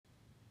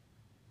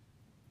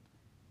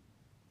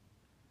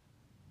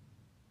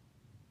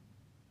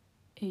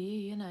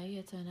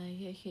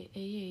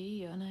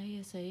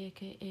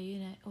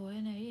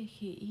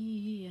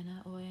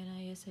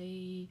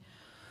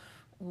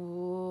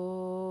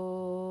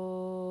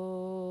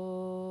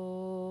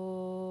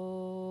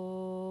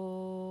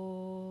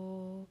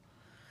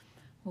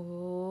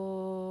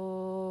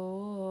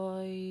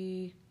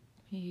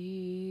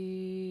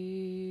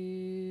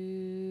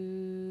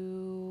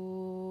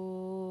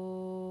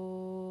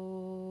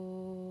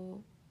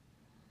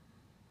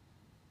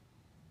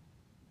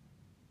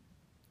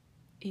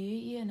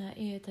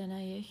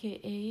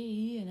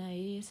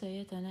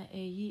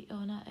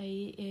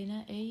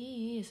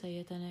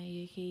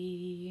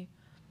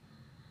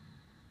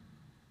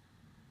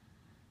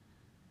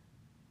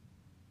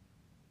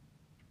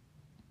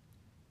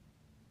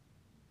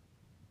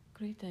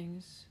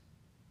Greetings.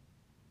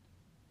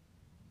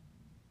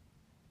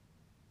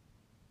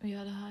 We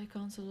are the High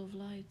Council of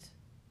Light,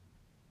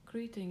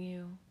 greeting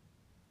you.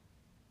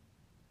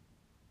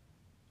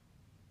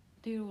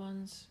 Dear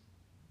ones,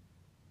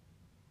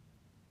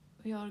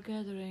 we are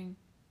gathering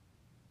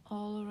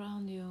all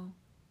around you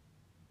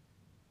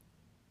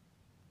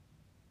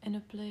in a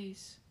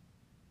place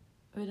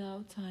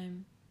without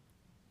time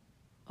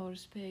or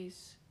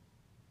space,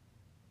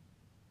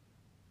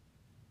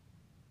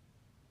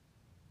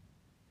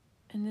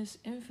 in this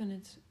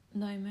infinite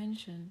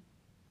dimension.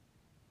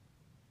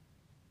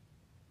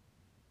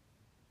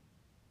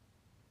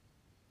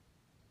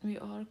 We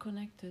are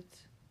connected.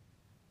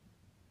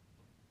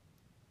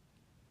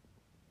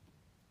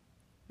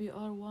 We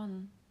are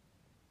one.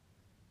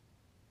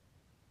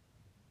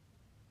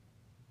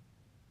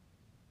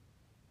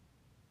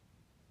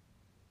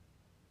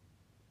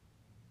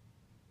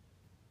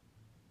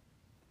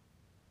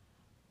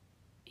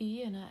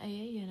 Iana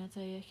ayana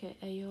tayake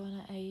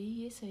ayona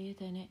ayi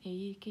sayatana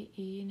ayiki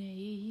ina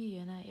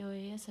yana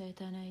oya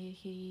sayatana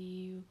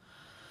yiki.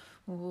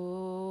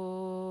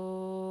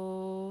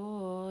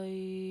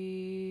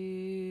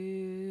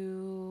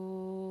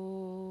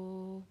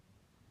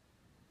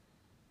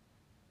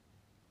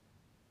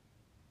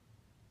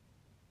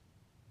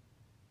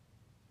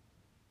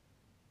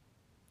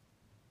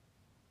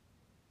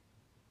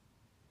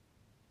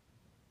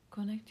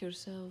 Connect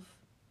yourself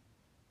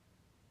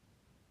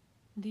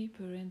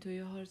deeper into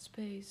your heart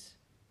space.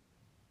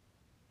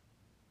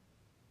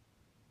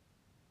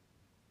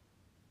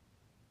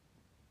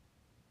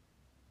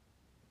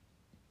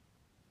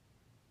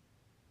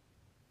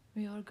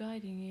 We are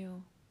guiding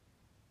you.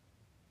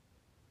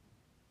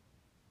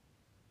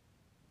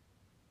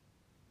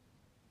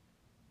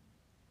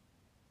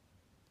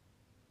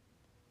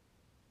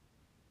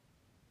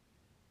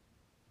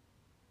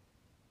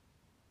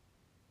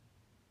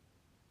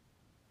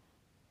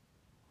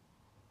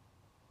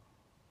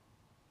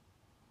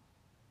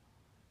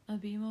 A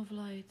beam of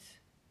light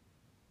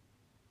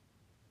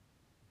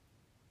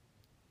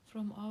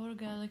from our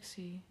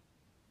galaxy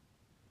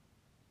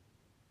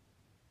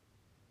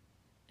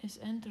is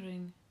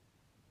entering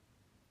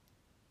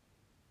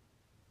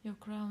your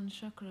crown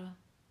chakra.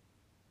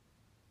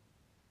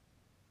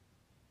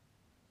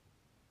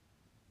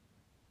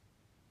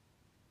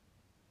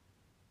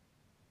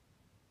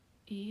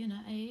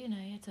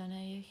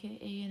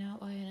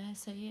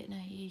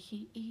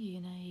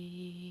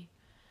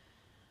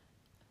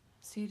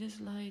 See this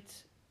light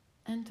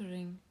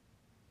entering,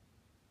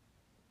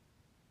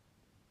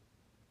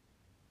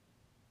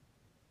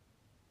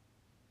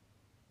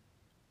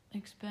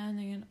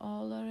 expanding in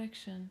all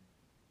directions.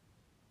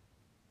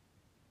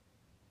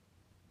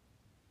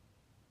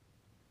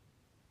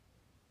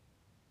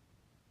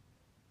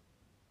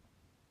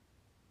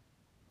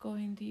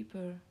 Going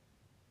deeper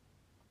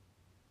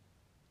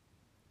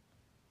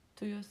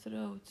to your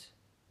throat.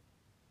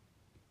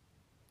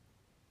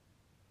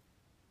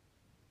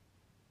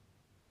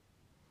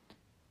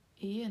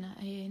 Iana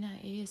ayana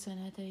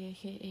ayasana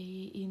tayake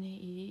ay ina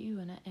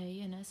iwana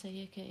ayana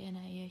sayake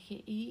ana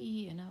yake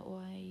iana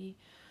oai.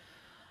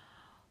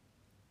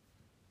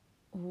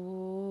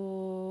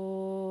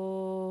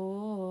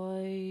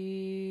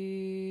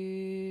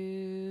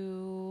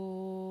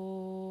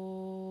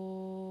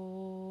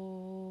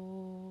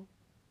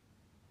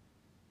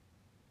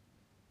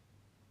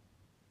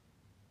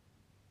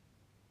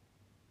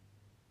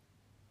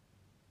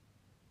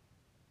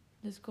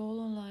 This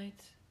golden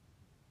light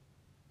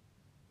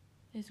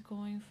is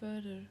going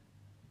further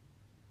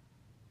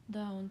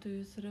down to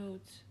your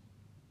throat,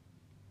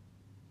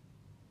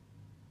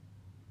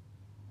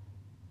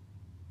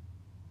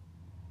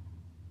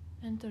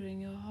 entering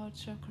your heart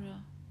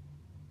chakra.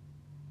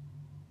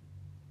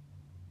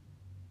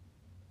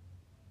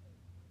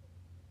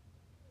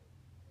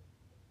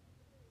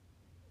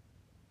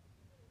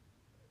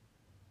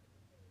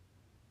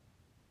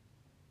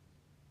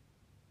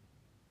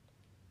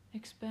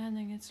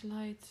 Expanding its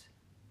light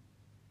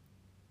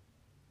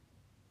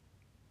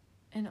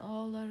in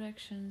all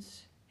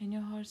directions in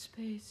your heart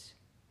space.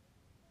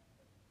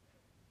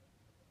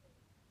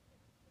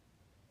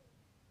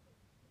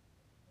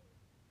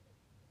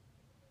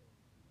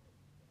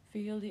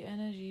 Feel the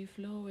energy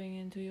flowing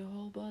into your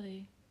whole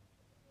body.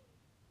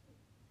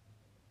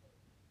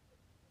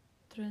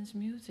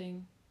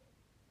 transmuting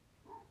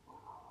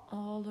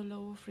all the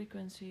lower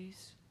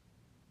frequencies.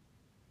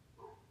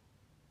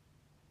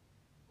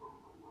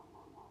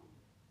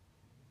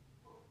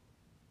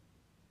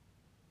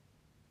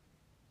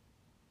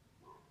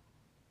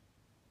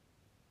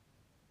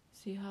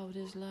 See how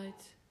this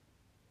light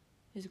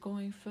is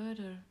going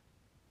further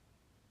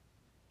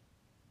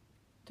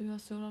to your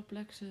solar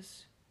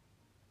plexus,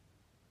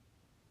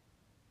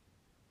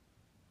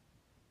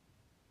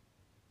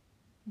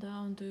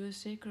 down to your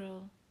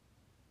sacral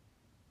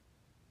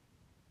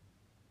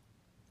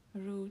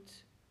root,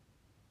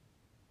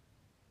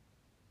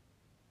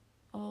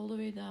 all the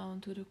way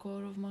down to the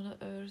core of Mother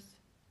Earth.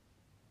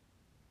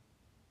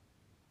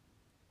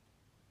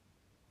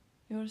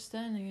 You're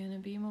standing in a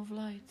beam of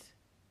light.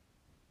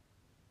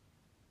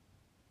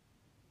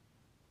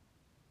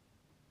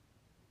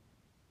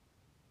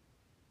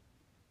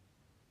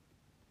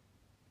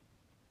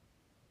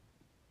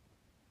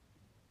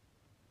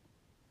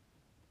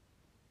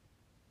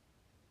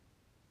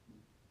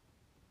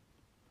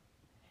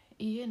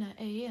 Ina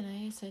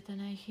ina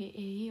setana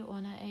he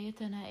ona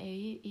etana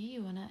I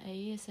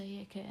ona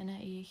say ke na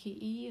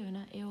he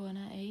ona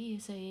ona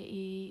say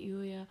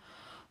ya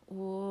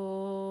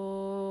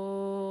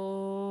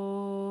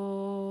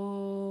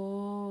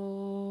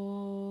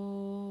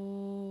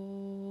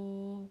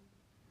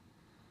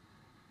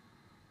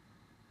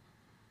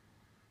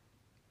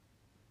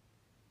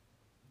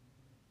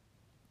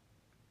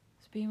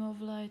This beam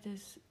of light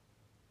is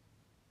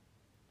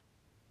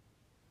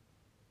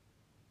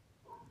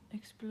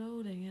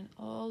exploding in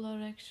all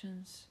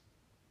directions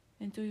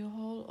into your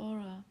whole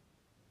aura.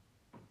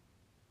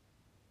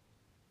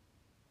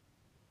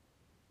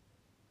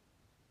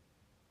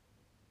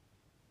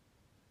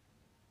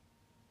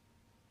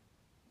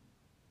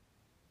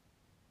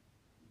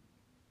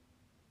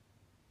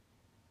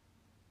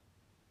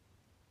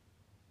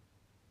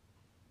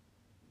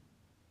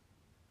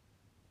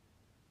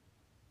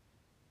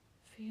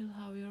 Feel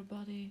how your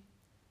body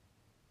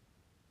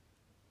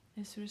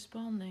is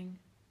responding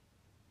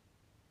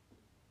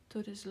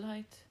to this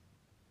light.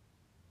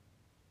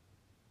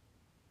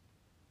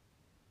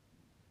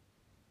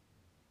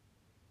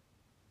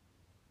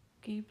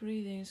 Keep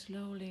breathing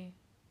slowly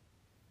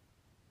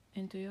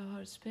into your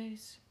heart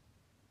space.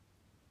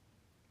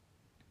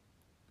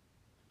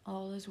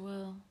 All is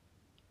well.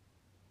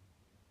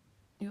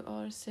 You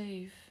are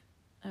safe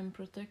and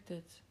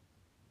protected.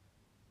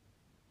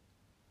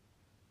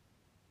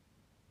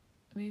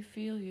 We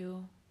feel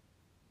you.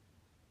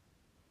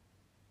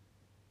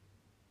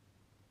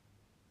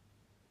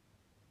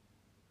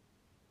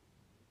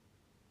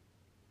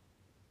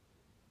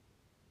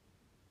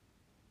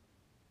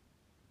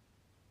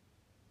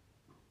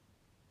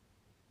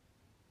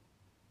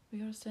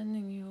 We are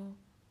sending you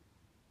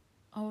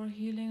our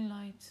healing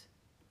light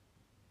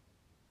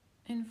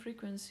in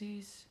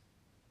frequencies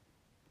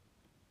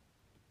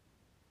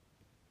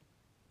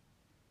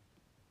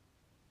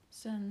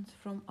sent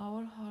from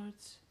our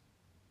hearts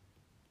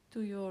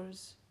to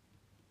yours.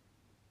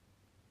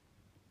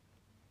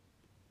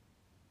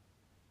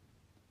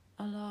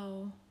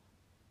 Allow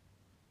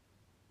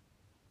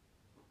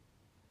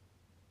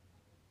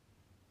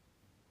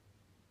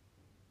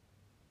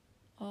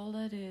all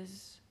that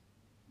is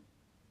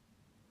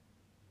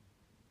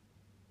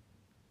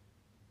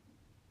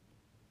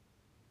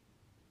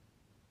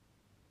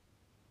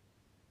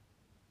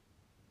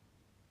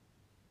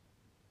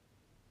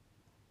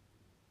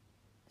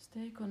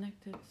stay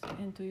connected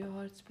into your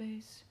heart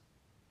space.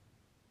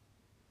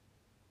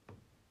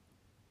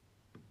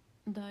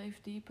 Dive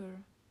deeper.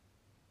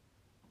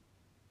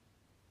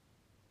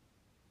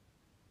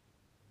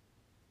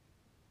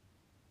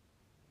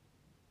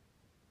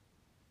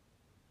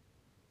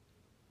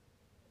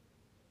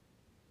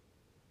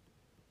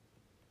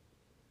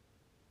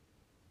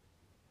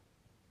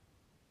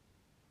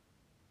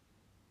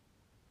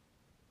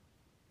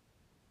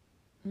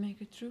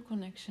 Make a true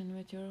connection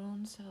with your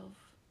own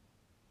self.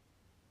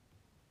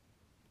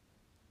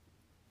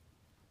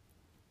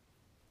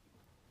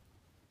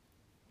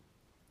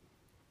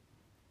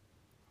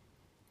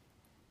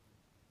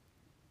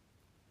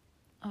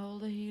 All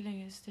the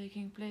healing is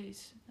taking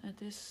place at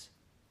this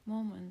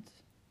moment.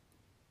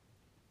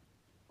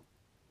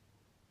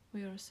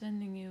 We are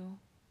sending you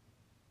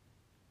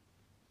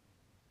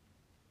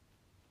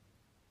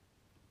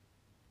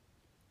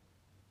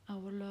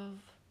our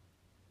love.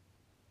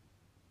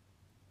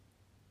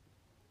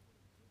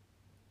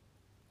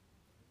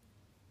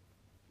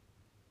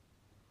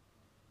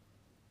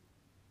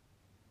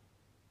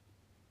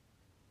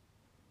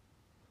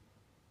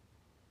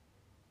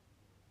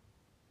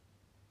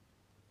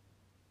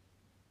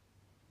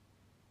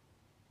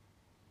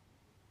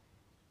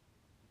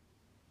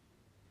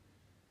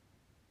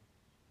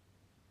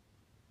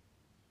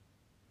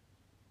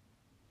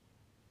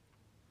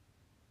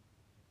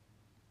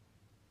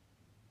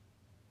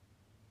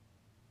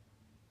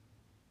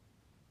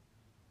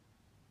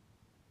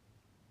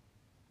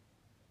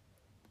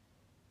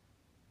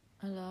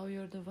 Allow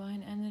your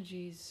divine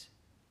energies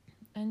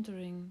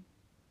entering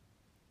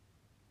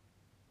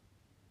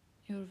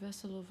your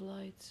vessel of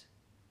light.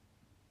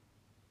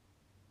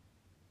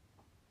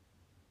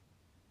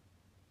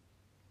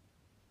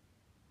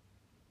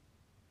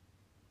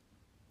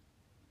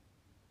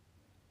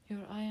 Your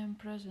I am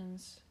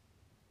presence.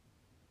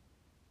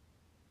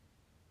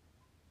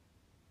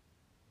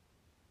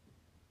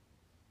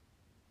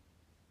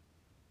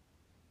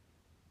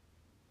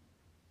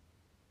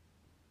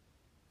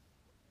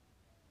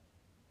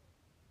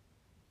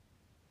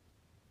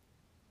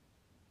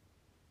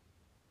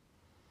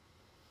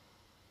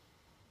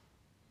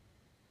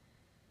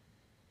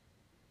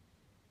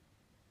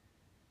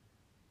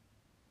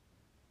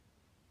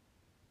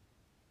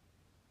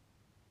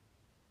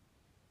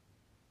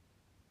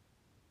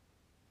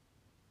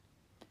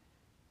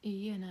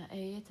 Na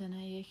e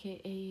tana e ke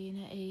e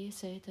na e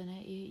se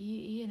tana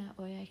e na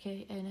o ya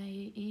ke e na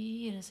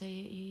e na se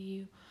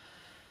e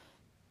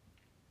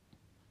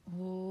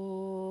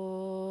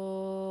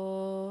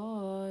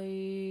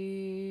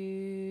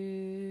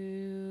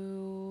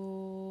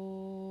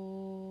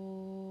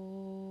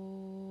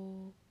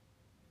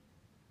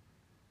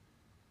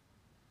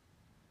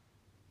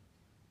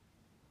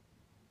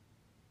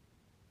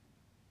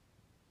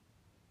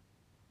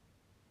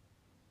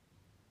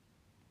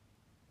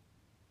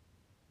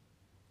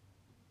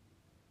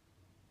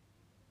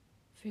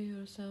Feel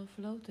yourself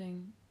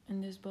floating in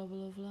this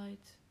bubble of light.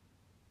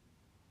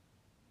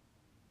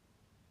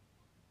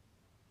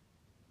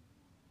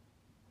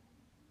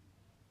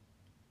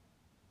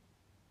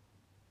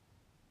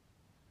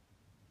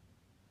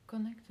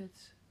 Connected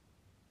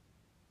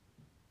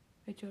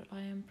with your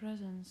I am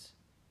presence.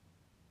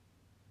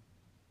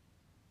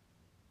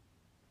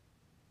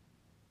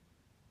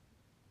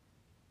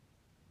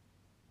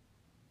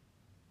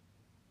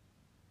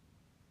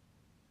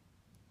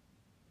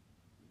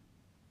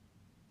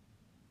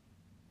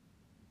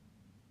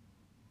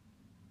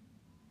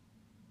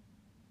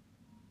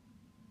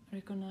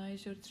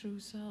 Recognize your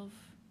true self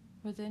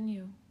within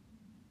you.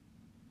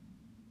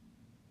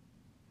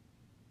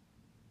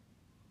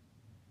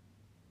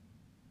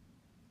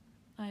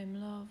 I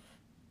am love.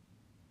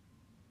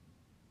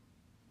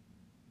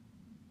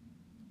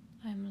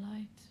 I am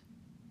light.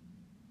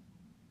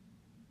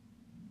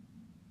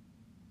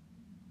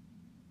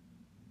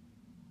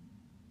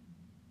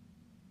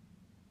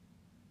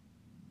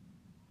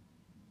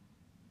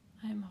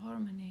 I am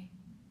harmony.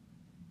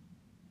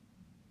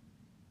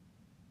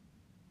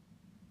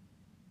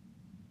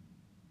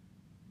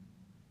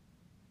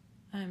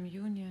 I am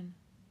union.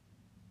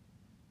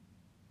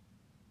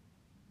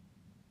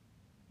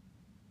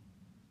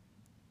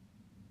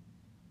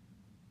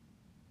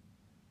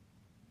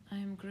 I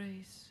am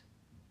grace.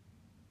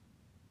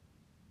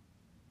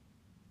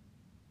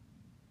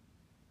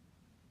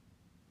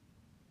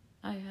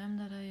 I am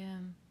that I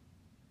am.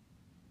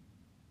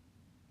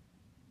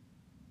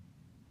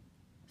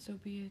 So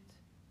be it.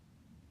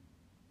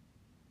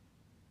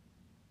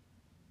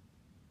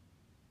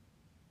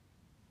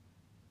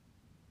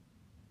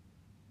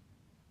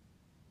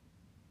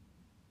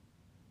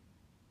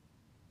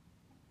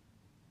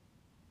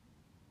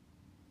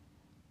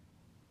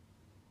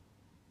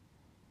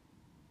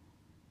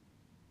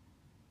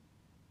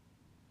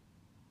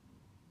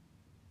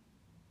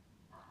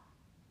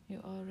 You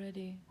are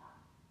ready.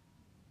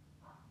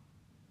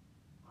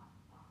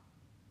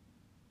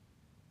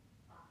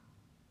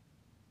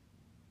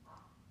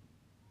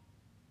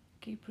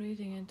 Keep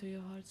breathing into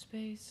your heart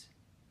space.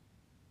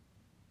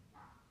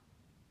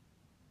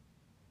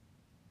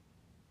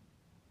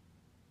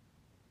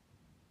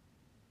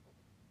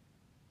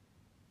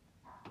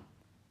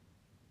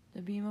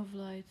 The beam of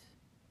light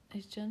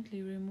is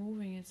gently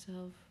removing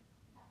itself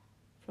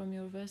from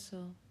your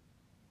vessel.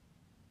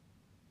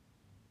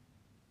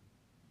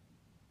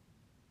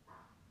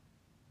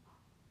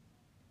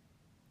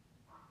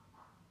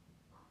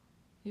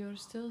 You are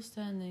still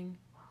standing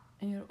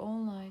in your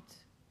own light.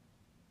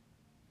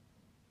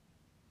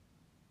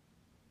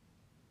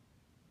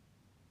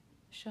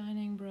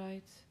 Shining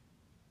bright.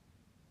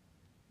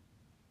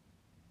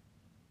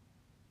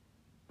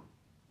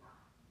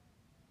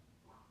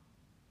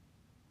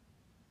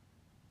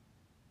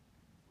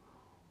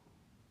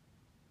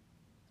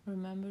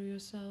 Remember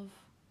yourself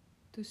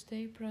to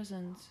stay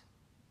present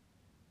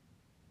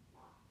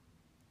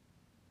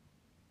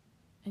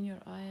in your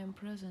I am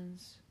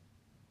presence.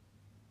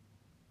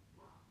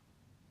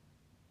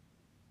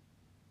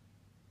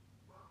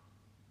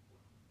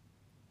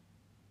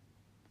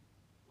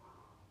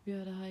 We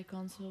are the High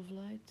Council of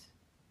Light,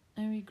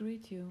 and we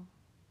greet you,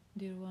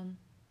 dear one.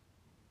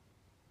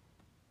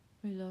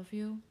 We love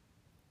you,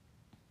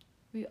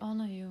 we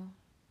honor you,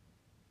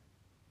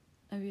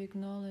 and we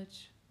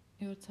acknowledge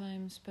your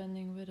time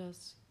spending with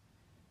us.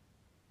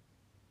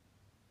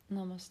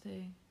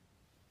 Namaste.